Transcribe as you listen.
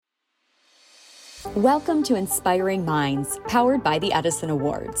Welcome to Inspiring Minds, powered by the Edison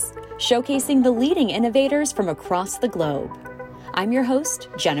Awards, showcasing the leading innovators from across the globe. I'm your host,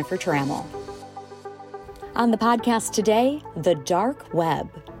 Jennifer Trammell. On the podcast today, the dark web.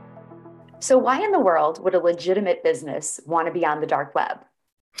 So why in the world would a legitimate business want to be on the dark web?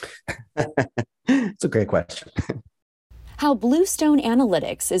 It's a great question. How Bluestone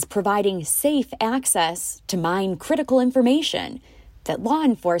Analytics is providing safe access to mine critical information that law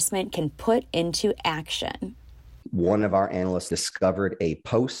enforcement can put into action. One of our analysts discovered a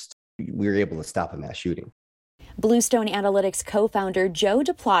post. We were able to stop a mass shooting. Bluestone Analytics co-founder Joe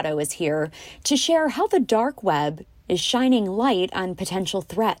DePlato is here to share how the dark web is shining light on potential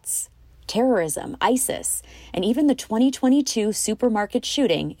threats, terrorism, ISIS, and even the 2022 supermarket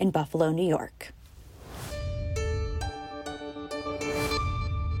shooting in Buffalo, New York.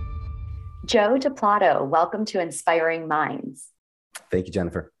 Joe DePlato, welcome to Inspiring Minds. Thank you,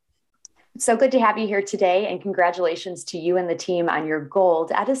 Jennifer. So good to have you here today, and congratulations to you and the team on your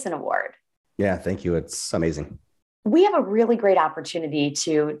Gold Edison Award. Yeah, thank you. It's amazing. We have a really great opportunity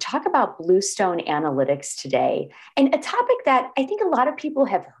to talk about Bluestone Analytics today, and a topic that I think a lot of people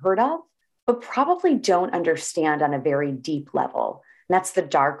have heard of, but probably don't understand on a very deep level, and that's the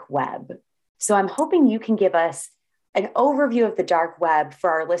dark web. So I'm hoping you can give us an overview of the dark web for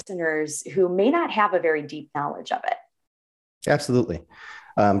our listeners who may not have a very deep knowledge of it. Absolutely.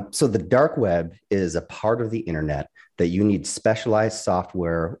 So the dark web is a part of the internet that you need specialized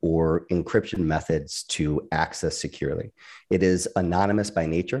software or encryption methods to access securely. It is anonymous by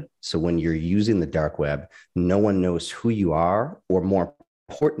nature. So when you're using the dark web, no one knows who you are, or more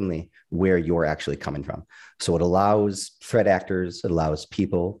importantly, where you're actually coming from. So it allows threat actors, it allows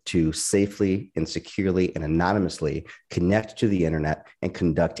people to safely and securely and anonymously connect to the internet and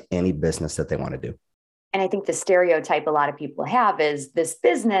conduct any business that they want to do. And I think the stereotype a lot of people have is this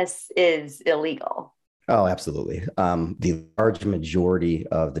business is illegal. Oh, absolutely. The large majority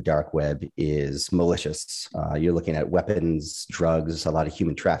of the dark web is malicious. You're looking at weapons, drugs, a lot of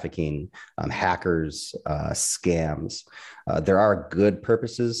human trafficking, hackers, scams. There are good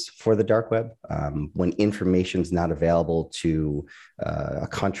purposes for the dark web. When information is not available to a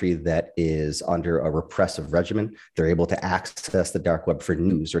country that is under a repressive regimen, they're able to access the dark web for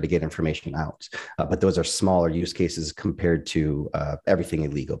news or to get information out. But those are smaller use cases compared to everything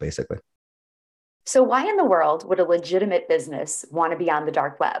illegal, basically. So why in the world would a legitimate business want to be on the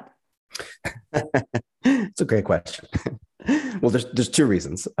dark web? It's a great question. Well, there's two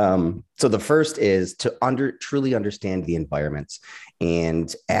reasons. So the first is to truly understand the environment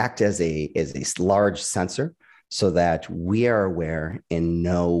and act as a large sensor so that we are aware and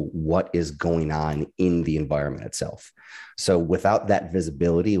know what is going on in the environment itself. So without that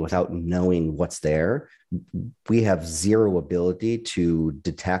visibility, without knowing what's there, we have zero ability to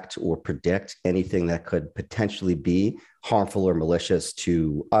detect or predict anything that could potentially be harmful or malicious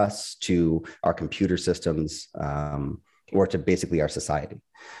to us, to our computer systems, or to basically our society.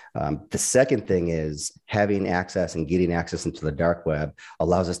 The second thing is having access and getting access into the dark web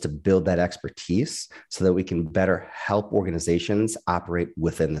allows us to build that expertise so that we can better help organizations operate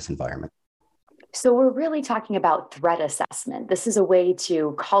within this environment. So we're really talking about threat assessment. This is a way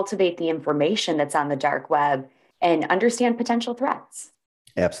to cultivate the information that's on the dark web and understand potential threats.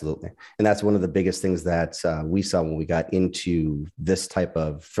 Absolutely. And that's one of the biggest things that we saw when we got into this type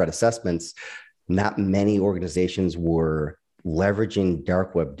of threat assessments. Not many organizations were leveraging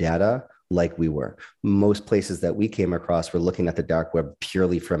dark web data like we were. Most places that we came across were looking at the dark web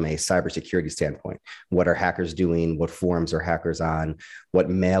purely from a cybersecurity standpoint. What are hackers doing? What forums are hackers on? What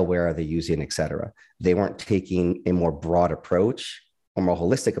malware are they using, et cetera? They weren't taking a more broad approach or more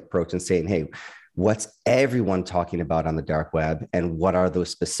holistic approach and saying, hey, what's everyone talking about on the dark web? And what are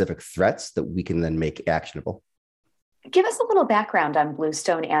those specific threats that we can then make actionable? Give us a little background on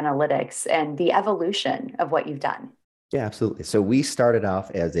Bluestone Analytics and the evolution of what you've done. Yeah, absolutely. So we started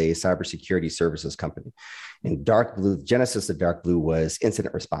off as a cybersecurity services company. And Dark Blue, the genesis of Dark Blue was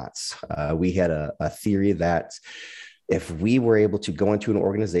incident response. We had a theory that if we were able to go into an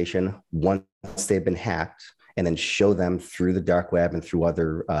organization once they've been hacked and then show them through the dark web and through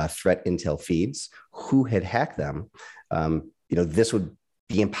other threat intel feeds who had hacked them, this would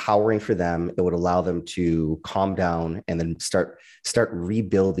be empowering for them. It would allow them to calm down and then start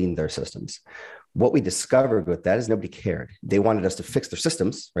rebuilding their systems. What we discovered with that is nobody cared. They wanted us to fix their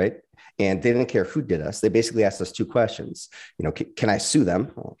systems, right? And they didn't care who did us. They basically asked us two questions. Can I sue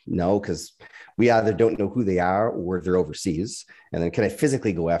them? Well, no, because we either don't know who they are or they're overseas. And then can I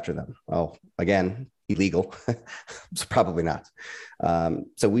physically go after them? Well, again, illegal. So probably not.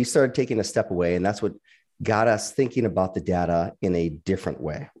 So we started taking a step away, and that's what got us thinking about the data in a different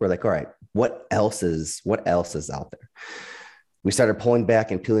way. We're like, all right, what else is out there? We started pulling back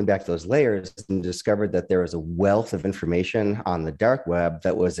and peeling back those layers and discovered that there was a wealth of information on the dark web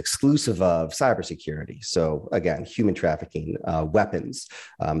that was exclusive of cybersecurity. So again, human trafficking, weapons,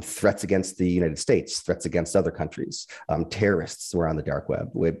 threats against the United States, threats against other countries, terrorists were on the dark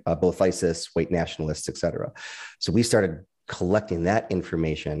web, with both ISIS, white nationalists, et cetera. So we started collecting that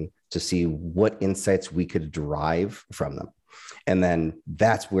information to see what insights we could derive from them. And then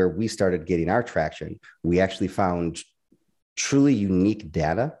that's where we started getting our traction. We actually found truly unique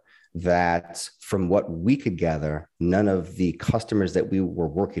data that, from what we could gather, none of the customers that we were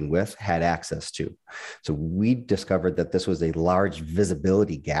working with had access to. So we discovered that this was a large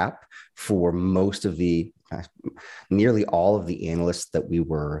visibility gap for most of the, nearly all of the analysts that we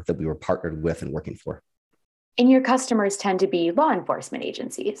were partnered with and working for. And your customers tend to be law enforcement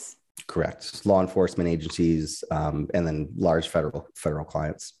agencies. Correct. Law enforcement agencies, and then large federal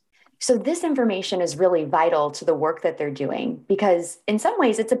clients. So this information is really vital to the work that they're doing, because in some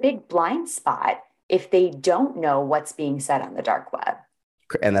ways it's a big blind spot if they don't know what's being said on the dark web.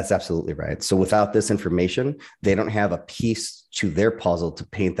 And that's absolutely right. So without this information, they don't have a piece to their puzzle to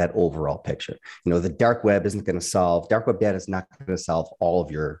paint that overall picture. You know, the dark web dark web data is not going to solve all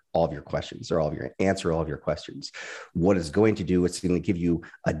of your questions, or answer all of your questions. What it's going to do, it's going to give you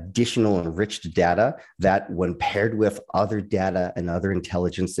additional enriched data that, when paired with other data and other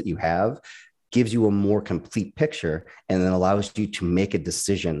intelligence that you have, gives you a more complete picture, and then allows you to make a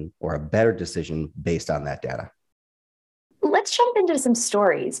decision, or a better decision, based on that data. Let's jump into some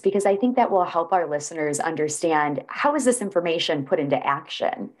stories, because I think that will help our listeners understand, how is this information put into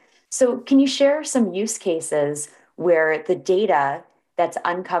action? So can you share some use cases where the data that's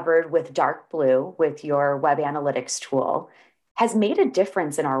uncovered with Dark Blue, with your web analytics tool, has made a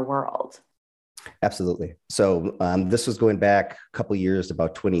difference in our world? Absolutely. So this was going back a couple of years,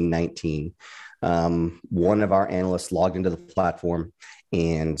 about 2019. One of our analysts logged into the platform,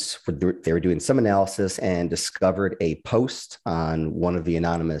 and they were doing some analysis and discovered a post on one of the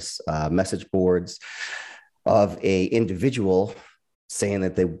anonymous message boards of an individual saying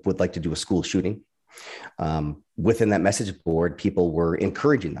that they would like to do a school shooting. Within that message board, people were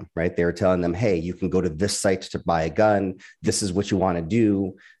encouraging them, right? They were telling them, hey, you can go to this site to buy a gun. This is what you want to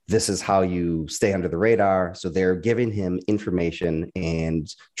do. This is how you stay under the radar. So they're giving him information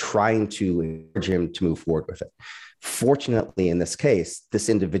and trying to encourage him to move forward with it. Fortunately, in this case, this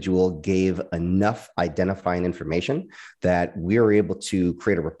individual gave enough identifying information that we were able to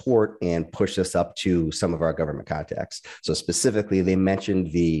create a report and push this up to some of our government contacts. So specifically, they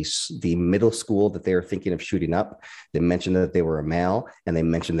mentioned the middle school that they were thinking of shooting up. They mentioned that they were a male, and they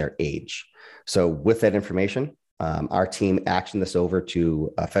mentioned their age. So with that information, our team actioned this over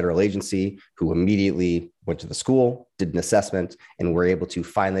to a federal agency, who immediately went to the school, did an assessment, and were able to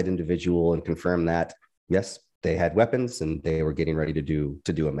find that individual and confirm that, yes, they had weapons and they were getting ready to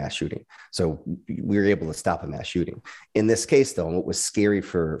do a mass shooting. So we were able to stop a mass shooting. In this case, though, and what was scary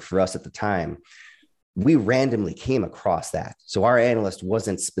for us at the time, we randomly came across that. So our analyst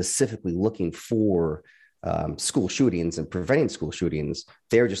wasn't specifically looking for school shootings and preventing school shootings.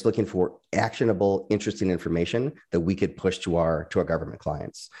 They were just looking for actionable, interesting information that we could push to our government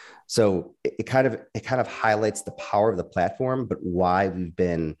clients. So it kind of highlights the power of the platform, but why we've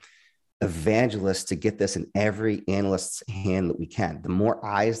been evangelists to get this in every analyst's hand that we can. The more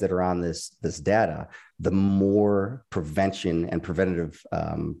eyes that are on this data, the more prevention and preventative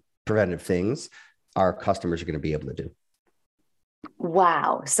things our customers are going to be able to do.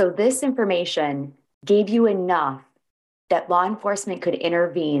 Wow. So this information gave you enough that law enforcement could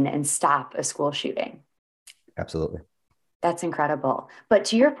intervene and stop a school shooting. Absolutely. That's incredible. But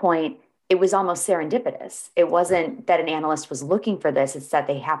to your point, it was almost serendipitous. It wasn't that an analyst was looking for this, it's that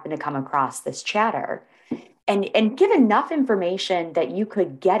they happened to come across this chatter and give enough information that you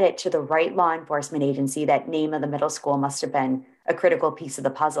could get it to the right law enforcement agency. That name of the middle school must have been a critical piece of the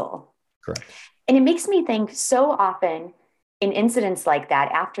puzzle. Correct. And it makes me think, so often in incidents like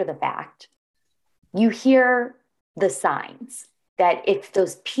that, after the fact, you hear the signs that if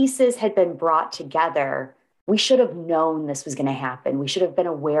those pieces had been brought together, we should have known this was going to happen. We should have been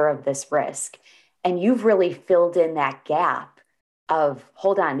aware of this risk. And you've really filled in that gap of,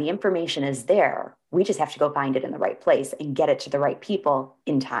 hold on, the information is there. We just have to go find it in the right place and get it to the right people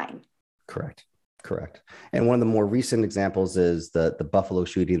in time. Correct. Correct. And one of the more recent examples is the Buffalo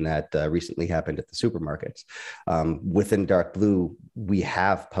shooting that recently happened at the supermarkets. Within Dark Blue, we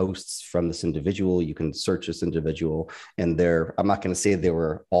have posts from this individual. You can search this individual, and I'm not going to say there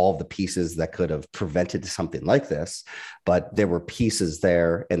were all the pieces that could have prevented something like this, but there were pieces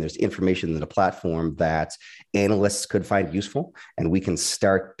there, and there's information in the platform that analysts could find useful, and we can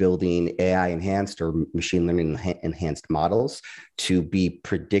start building AI enhanced or machine learning enhanced models to be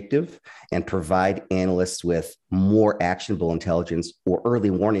predictive and provide analysts with more actionable intelligence or early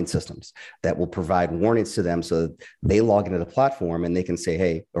warning systems that will provide warnings to them so that they log into the platform and they can say,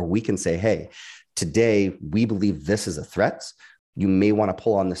 hey, or we can say, hey, today we believe this is a threat. You may want to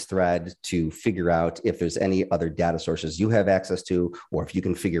pull on this thread to figure out if there's any other data sources you have access to, or if you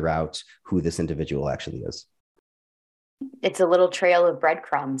can figure out who this individual actually is. It's a little trail of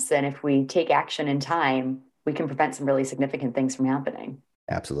breadcrumbs. And if we take action in time, we can prevent some really significant things from happening.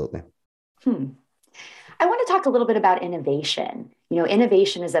 Absolutely. I want to talk a little bit about innovation.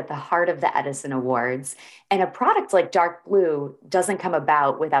 Innovation is at the heart of the Edison Awards, and a product like Dark Blue doesn't come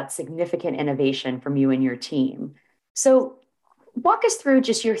about without significant innovation from you and your team. So walk us through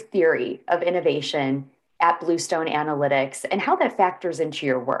just your theory of innovation at Bluestone Analytics and how that factors into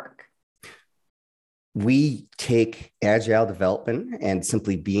your work. We take agile development and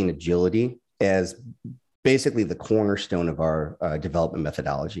simply being agility as basically the cornerstone of our development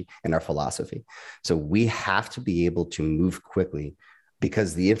methodology and our philosophy. So we have to be able to move quickly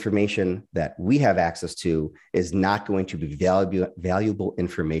because the information that we have access to is not going to be valuable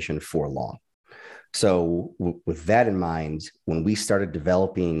information for long. So with that in mind, when we started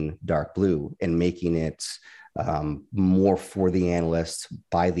developing Dark Blue and making it more for the analyst,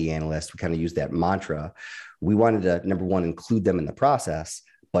 by the analyst, we kind of use that mantra. We wanted to, number one, include them in the process,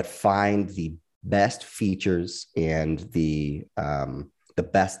 but find the best features and the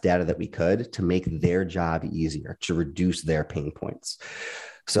best data that we could to make their job easier, to reduce their pain points.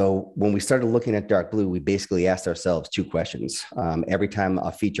 So when we started looking at Dark Blue, we basically asked ourselves two questions. Every time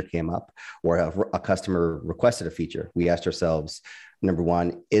a feature came up or a customer requested a feature, we asked ourselves, number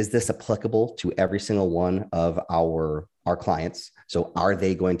one, is this applicable to every single one of our clients? So are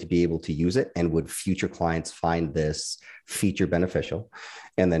they going to be able to use it? And would future clients find this feature beneficial?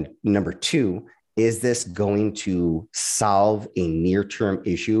 And then number two, is this going to solve a near-term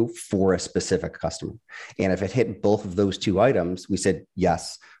issue for a specific customer? And if it hit both of those two items, we said,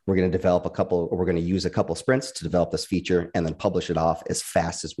 yes, we're going to use a couple sprints to develop this feature and then publish it off as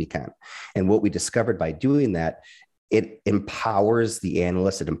fast as we can. And what we discovered by doing that, it empowers the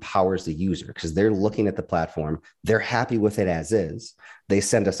analyst, it empowers the user because they're looking at the platform, they're happy with it as is. They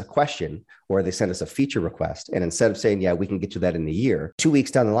send us a question or they send us a feature request. And instead of saying, yeah, we can get to that in a year, 2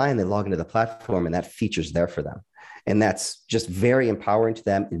 weeks down the line, they log into the platform and that feature's there for them. And that's just very empowering to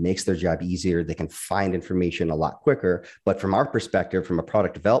them. It makes their job easier. They can find information a lot quicker. But from our perspective, from a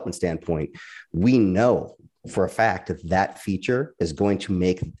product development standpoint, we know for a fact that that feature is going to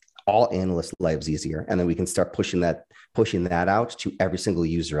make all analysts' lives easier. And then we can start pushing that out to every single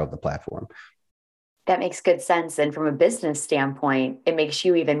user of the platform. That makes good sense. And from a business standpoint, it makes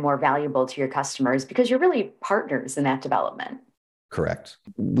you even more valuable to your customers because you're really partners in that development. Correct.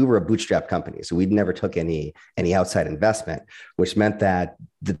 We were a bootstrap company, so we never took any outside investment, which meant that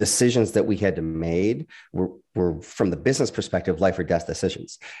the decisions that we had to make were from the business perspective, life or death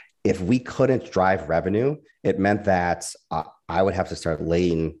decisions. If we couldn't drive revenue, it meant that I would have to start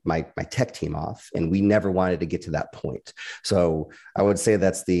laying my tech team off, and we never wanted to get to that point. So I would say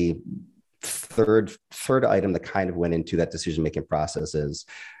that's the third item that kind of went into that decision-making process is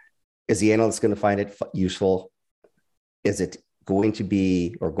the analyst going to find it useful? Is it going to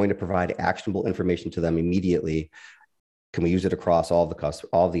be or going to provide actionable information to them immediately? Can we use it across all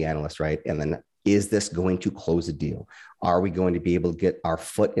the analysts, right? And then is this going to close a deal? Are we going to be able to get our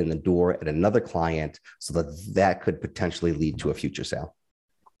foot in the door at another client so that could potentially lead to a future sale?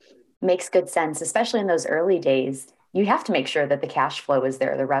 Makes good sense, especially in those early days. You have to make sure that the cash flow is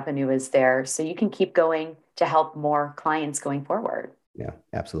there, the revenue is there, so you can keep going to help more clients going forward. Yeah,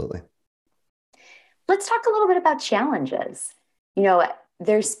 absolutely. Let's talk a little bit about challenges.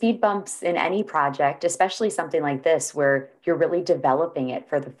 There's speed bumps in any project, especially something like this where you're really developing it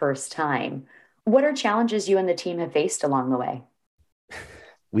for the first time. What are challenges you and the team have faced along the way?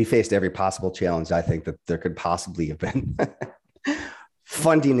 We faced every possible challenge I think that there could possibly have been.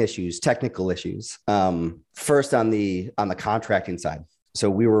 Funding issues, technical issues. First on the contracting side. So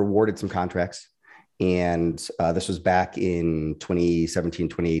we were awarded some contracts, and this was back in 2017,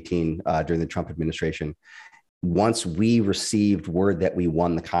 2018 during the Trump administration. Once we received word that we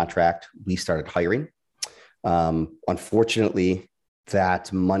won the contract, we started hiring. Unfortunately,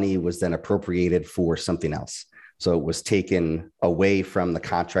 that money was then appropriated for something else. So it was taken away from the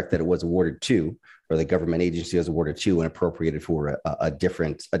contract that it was awarded to, or the government agency was awarded to, and appropriated for a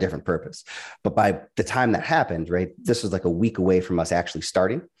different purpose. But by the time that happened, right, this was like a week away from us actually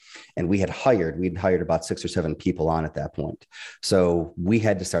starting. And we'd hired about 6 or 7 people on at that point. So we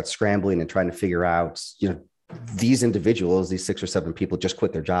had to start scrambling and trying to figure out, these individuals, these 6 or 7 people just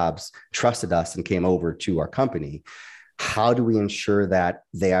quit their jobs, trusted us, and came over to our company. How do we ensure that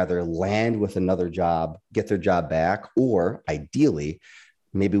they either land with another job, get their job back, or ideally,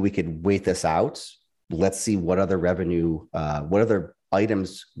 maybe we could wait this out. Let's see what other revenue, what other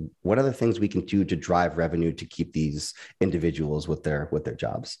items, what other things we can do to drive revenue to keep these individuals with their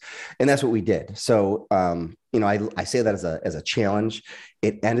jobs. And that's what we did. So, I say that as a challenge.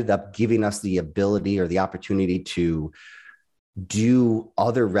 It ended up giving us the ability or the opportunity to do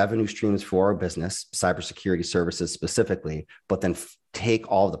other revenue streams for our business, cybersecurity services specifically, but then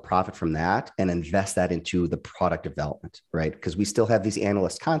take all the profit from that and invest that into the product development, right? Because we still have these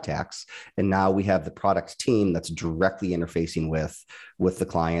analyst contacts, and now we have the product team that's directly interfacing with the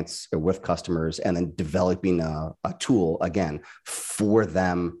clients or with customers, and then developing a tool again for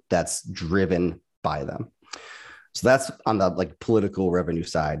them that's driven by them. So that's on the political revenue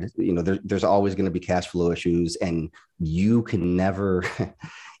side. There's always going to be cash flow issues, and you can never,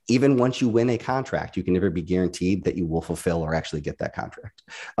 even once you win a contract, you can never be guaranteed that you will fulfill or actually get that contract.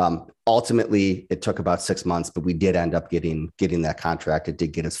 Ultimately, it took about 6 months, but we did end up getting that contract. It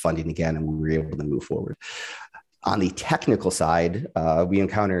did get us funding again, and we were able to move forward. On the technical side, we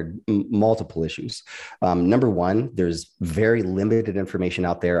encountered multiple issues. Number one, there's very limited information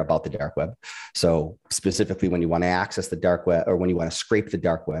out there about the dark web. So specifically, when you want to access the dark web, or when you want to scrape the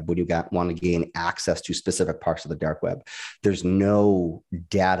dark web, when you want to gain access to specific parts of the dark web, there's no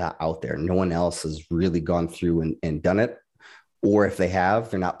data out there. No one else has really gone through and done it. Or if they have,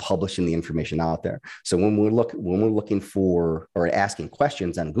 they're not publishing the information out there. So when we're looking for or asking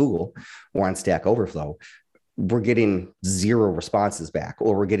questions on Google or on Stack Overflow, we're getting 0 responses back,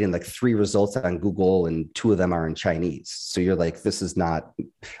 or we're getting 3 results on Google and 2 of them are in Chinese. So you're like, this is not,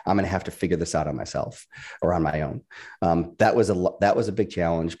 I'm going to have to figure this out on myself or on my own. That was a big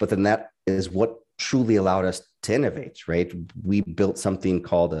challenge, but then that is what truly allowed us to innovate, right? We built something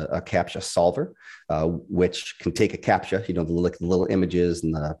called a CAPTCHA solver, which can take a CAPTCHA, the little images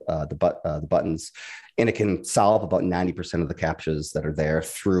and the buttons, and it can solve about 90% of the CAPTCHAs that are there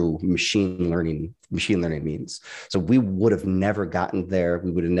through machine learning means. So we would have never gotten there.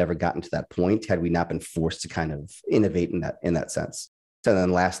 We would have never gotten to that point had we not been forced to kind of innovate in that sense. And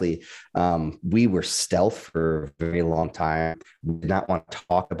then lastly, we were stealth for a very long time. We did not want to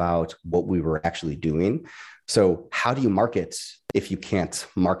talk about what we were actually doing. So how do you market if you can't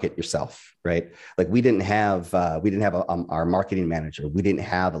market yourself, right? We didn't have our marketing manager. We didn't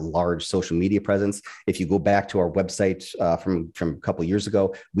have a large social media presence. If you go back to our website from a couple of years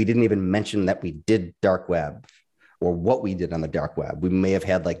ago, we didn't even mention that we did dark web or what we did on the dark web. We may have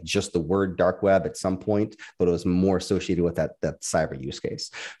had just the word dark web at some point, but it was more associated with that cyber use case.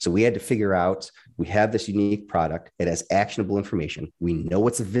 So we had to figure out, we have this unique product. It has actionable information. We know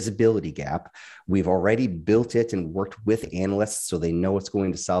it's a visibility gap. We've already built it and worked with analysts so they know it's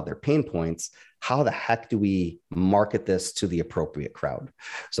going to solve their pain points. How the heck do we market this to the appropriate crowd?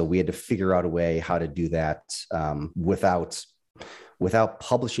 So we had to figure out a way how to do that without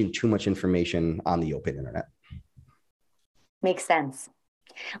publishing too much information on the open internet. Makes sense.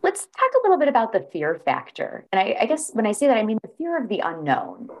 Let's talk a little bit about the fear factor. And I guess when I say that, I mean the fear of the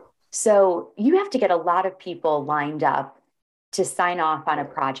unknown. So you have to get a lot of people lined up to sign off on a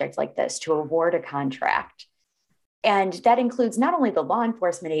project like this, to award a contract. And that includes not only the law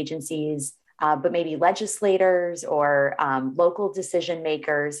enforcement agencies, but maybe legislators or local decision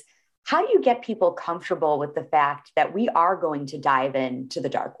makers. How do you get people comfortable with the fact that we are going to dive into the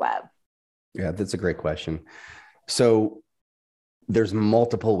dark web? Yeah, that's a great question. So there's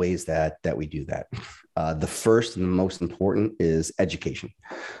multiple ways that we do that. The first and the most important is education.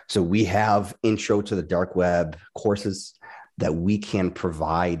 So we have intro to the dark web courses that we can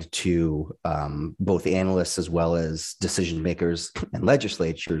provide to both analysts as well as decision makers and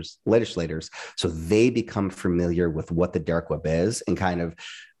legislators, so they become familiar with what the dark web is, and kind of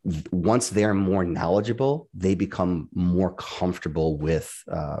once they're more knowledgeable, they become more comfortable with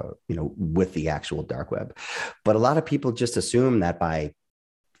the actual dark web. But a lot of people just assume that by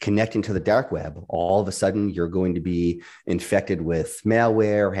connecting to the dark web, all of a sudden you're going to be infected with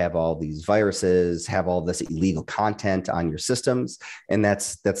malware, have all these viruses, have all this illegal content on your systems. And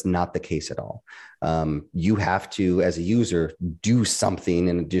that's not the case at all. You have to, as a user, do something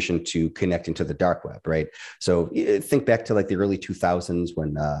in addition to connecting to the dark web, right? So think back to like the early 2000s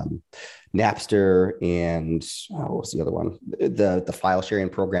when Napster and what was the other one? The file sharing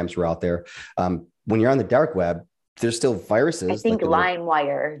programs were out there. When you're on the dark web, there's still viruses. I think like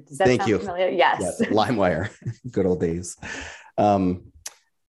LimeWire. Does that sound familiar? Yes. LimeWire. Good old days.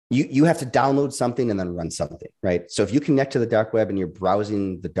 You have to download something and then run something, right? So if you connect to the dark web and you're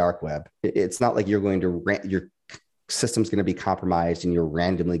browsing the dark web, it's not like your system's going to be compromised and you're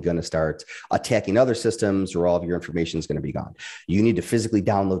randomly going to start attacking other systems or all of your information is going to be gone. You need to physically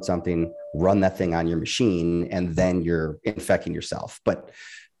download something, run that thing on your machine, and then you're infecting yourself. But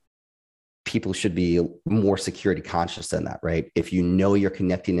people should be more security conscious than that, right? If you know you're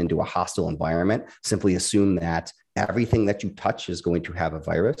connecting into a hostile environment, simply assume that everything that you touch is going to have a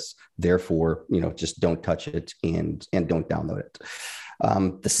virus. Therefore, just don't touch it and don't download it.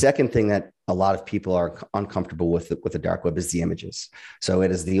 The second thing that a lot of people are uncomfortable with the dark web is the images. So it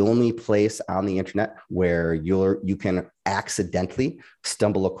is the only place on the internet where you can accidentally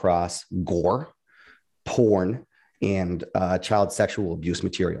stumble across gore, porn, and child sexual abuse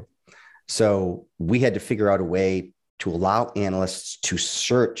material. So we had to figure out a way to allow analysts to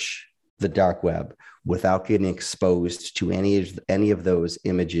search the dark web without getting exposed to any of those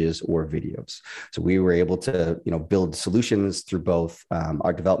images or videos. So we were able to, build solutions through both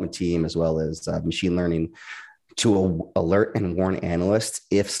our development team as well as machine learning to alert and warn analysts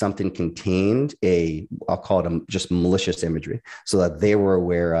if something contained I'll call it just malicious imagery, so that they were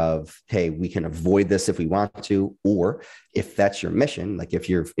aware of, hey, we can avoid this if we want to, or if that's your mission, like if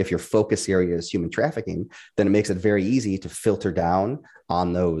your focus area is human trafficking, then it makes it very easy to filter down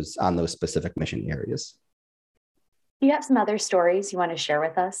on those specific mission areas. Do you have some other stories you want to share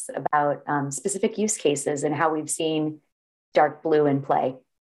with us about specific use cases and how we've seen Dark Blue in play?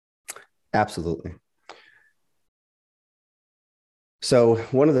 Absolutely. So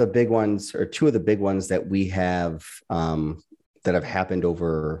one of the big ones, or two of the big ones that we have that have happened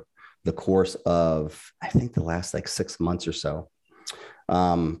over the course of, I think, the last 6 months or so.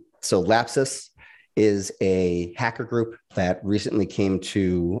 So Lapsus is a hacker group that recently came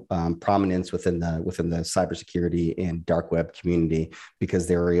to prominence within the cybersecurity and dark web community because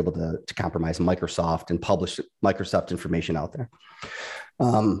they were able to compromise Microsoft and publish Microsoft information out there.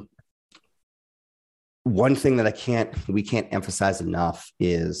 One thing that we can't emphasize enough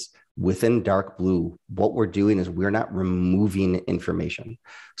is within Dark Blue, what we're doing is we're not removing information.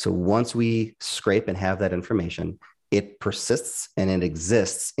 So once we scrape and have that information, it persists and it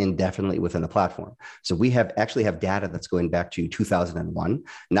exists indefinitely within the platform. So we actually have data that's going back to 2001,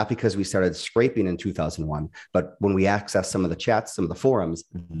 not because we started scraping in 2001, but when we access some of the chats, some of the forums,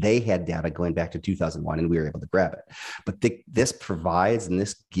 they had data going back to 2001 and we were able to grab it. But this provides, and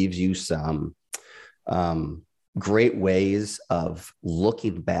this gives you some great ways of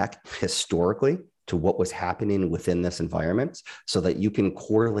looking back historically to what was happening within this environment so that you can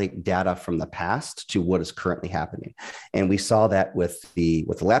correlate data from the past to what is currently happening. And we saw that with the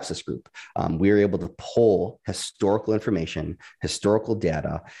Lapsus group. We were able to pull historical information, historical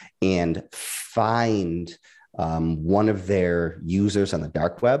data, and find one of their users on the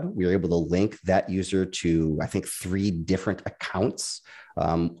dark web. We were able to link that user to, I think, 3 different accounts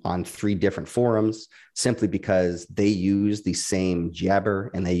on 3 different forums, simply because they used the same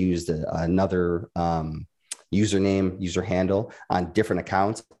jabber and they used another username, user handle on different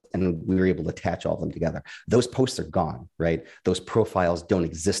accounts. And we were able to attach all of them together. Those posts are gone, right? Those profiles don't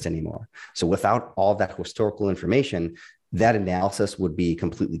exist anymore. So without all that historical information, that analysis would be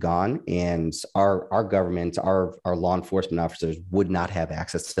completely gone, and our government, our law enforcement officers would not have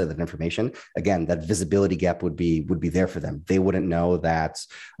access to that information. Again, that visibility gap would be there for them. They wouldn't know that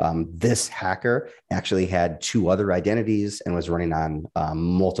this hacker actually had 2 other identities and was running on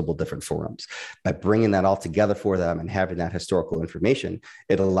multiple different forums. By bringing that all together for them and having that historical information,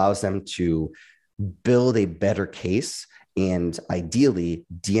 it allows them to build a better case and ideally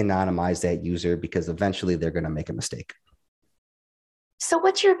de-anonymize that user, because eventually they're going to make a mistake. So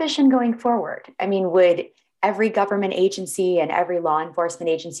what's your vision going forward? I mean, would every government agency and every law enforcement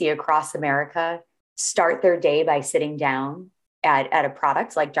agency across America start their day by sitting down at a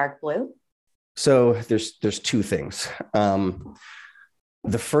product like Dark Blue? So there's 2 things.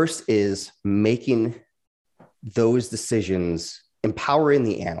 The first is making those decisions, empowering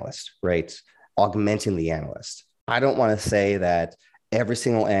the analyst, right? Augmenting the analyst. I don't want to say that every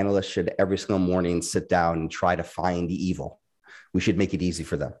single analyst should every single morning sit down and try to find the evil. We should make it easy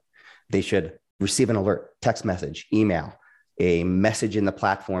for them. They should receive an alert, text message, email, a message in the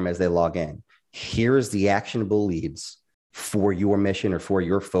platform as they log in. Here's the actionable leads for your mission or for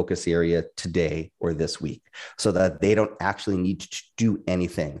your focus area today or this week, so that they don't actually need to do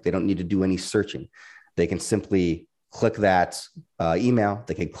anything. They don't need to do any searching. They can simply click that email,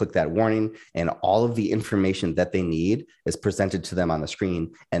 they can click that warning, and all of the information that they need is presented to them on the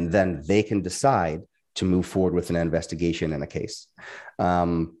screen. And then they can decide to move forward with an investigation in a case.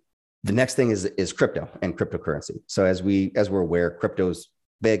 The next thing is crypto and cryptocurrency. So as we're aware, crypto's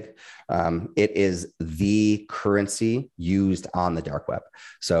big. It is the currency used on the dark web.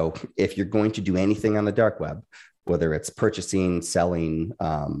 So if you're going to do anything on the dark web, whether it's purchasing, selling,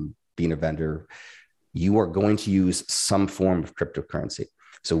 being a vendor, you are going to use some form of cryptocurrency.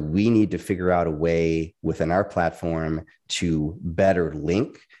 So we need to figure out a way within our platform to better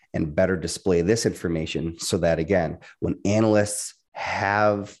link and better display this information, so that, again, when analysts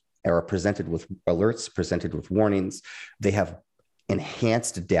have or are presented with alerts, presented with warnings, they have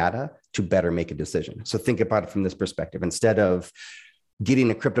enhanced data to better make a decision. So think about it from this perspective. Instead of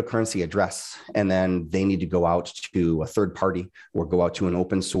getting a cryptocurrency address and then they need to go out to a third party or go out to an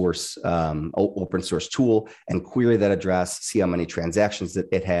open source tool and query that address, see how many transactions that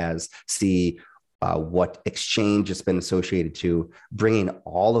it has, see what exchange it's been associated to, bringing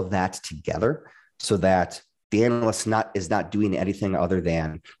all of that together so that the analyst is not doing anything other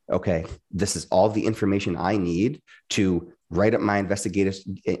than, okay, this is all the information I need to write up my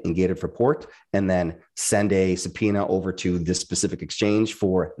investigative report and then send a subpoena over to this specific exchange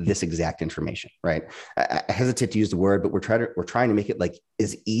for this exact information, right? I hesitate to use the word, but we're trying to make it like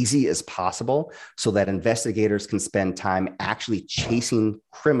as easy as possible so that investigators can spend time actually chasing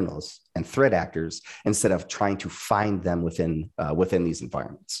criminals and threat actors instead of trying to find them within these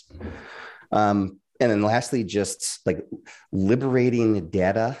environments. And then lastly, just like liberating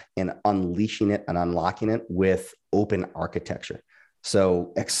data and unleashing it and unlocking it with open architecture.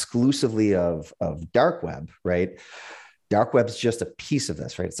 So exclusively of dark web, right? Dark web is just a piece of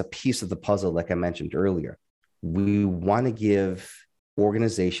this, right? It's a piece of the puzzle, like I mentioned earlier. We want to give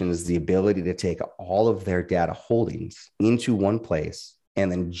organizations the ability to take all of their data holdings into one place and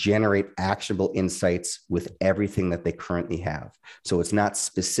then generate actionable insights with everything that they currently have. So it's not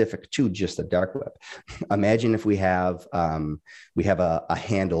specific to just the dark web. Imagine if we have a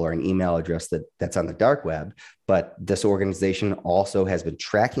handle or an email address that's on the dark web, but this organization also has been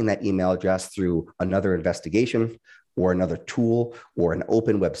tracking that email address through another investigation or another tool or an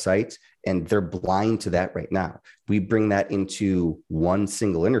open website, and they're blind to that right now. We bring that into one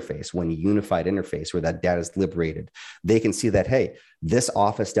single interface, one unified interface where that data is liberated. They can see that, hey, this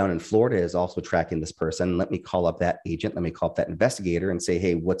office down in Florida is also tracking this person. Let me call up that agent. Let me call up that investigator and say,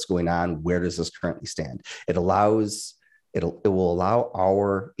 hey, what's going on? Where does this currently stand? It will allow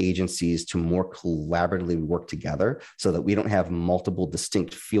our agencies to more collaboratively work together so that we don't have multiple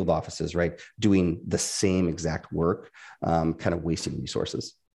distinct field offices, right, doing the same exact work, kind of wasting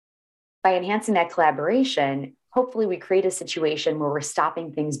resources. By enhancing that collaboration, hopefully we create a situation where we're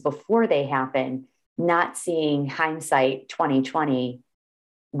stopping things before they happen, not seeing hindsight 2020.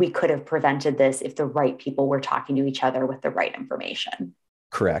 We could have prevented this if the right people were talking to each other with the right information.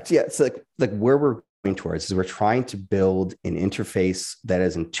 Correct. Yeah. It's like where we're going towards is we're trying to build an interface that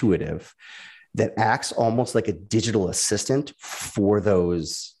is intuitive, that acts almost like a digital assistant for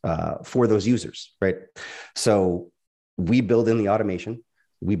those users, right? So we build in the automation,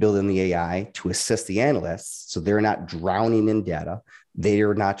 we build in the AI to assist the analysts so they're not drowning in data. They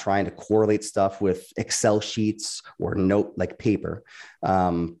are not trying to correlate stuff with Excel sheets or note like paper.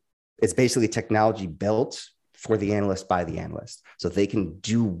 It's basically technology built for the analyst by the analyst, so they can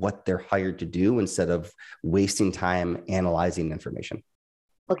do what they're hired to do instead of wasting time analyzing information.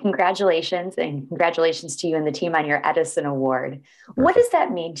 Well, congratulations, and congratulations to you and the team on your Edison Award. Perfect. What does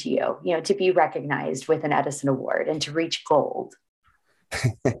that mean to you, to be recognized with an Edison Award and to reach gold?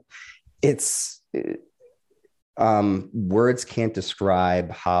 It's words can't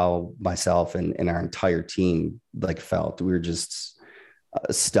describe how myself and our entire team felt. We were just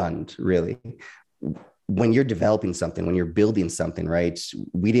stunned, really. When you're developing something, when you're building something, right?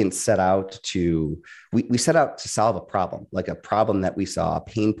 We didn't set out to, we set out to solve a problem, like a problem that we saw, a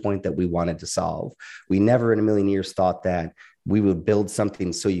pain point that we wanted to solve. We never in a million years thought that we would build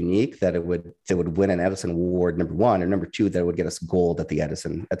something so unique that it would win an Edison Award, number one, or number two, that would get us gold at the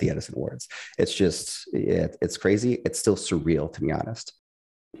Edison Awards. It's just, it's crazy. It's still surreal, to be honest.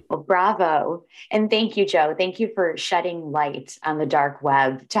 Well, bravo. And thank you, Joe. Thank you for shedding light on the dark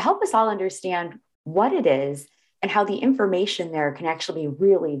web to help us all understand what it is and how the information there can actually be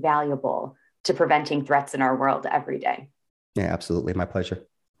really valuable to preventing threats in our world every day. Yeah, absolutely. My pleasure.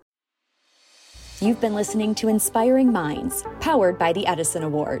 You've been listening to Inspiring Minds, powered by the Edison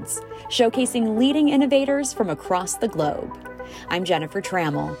Awards, showcasing leading innovators from across the globe. I'm Jennifer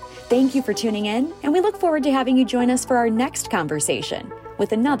Trammell. Thank you for tuning in, and we look forward to having you join us for our next conversation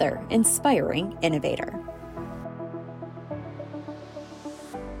with another inspiring innovator.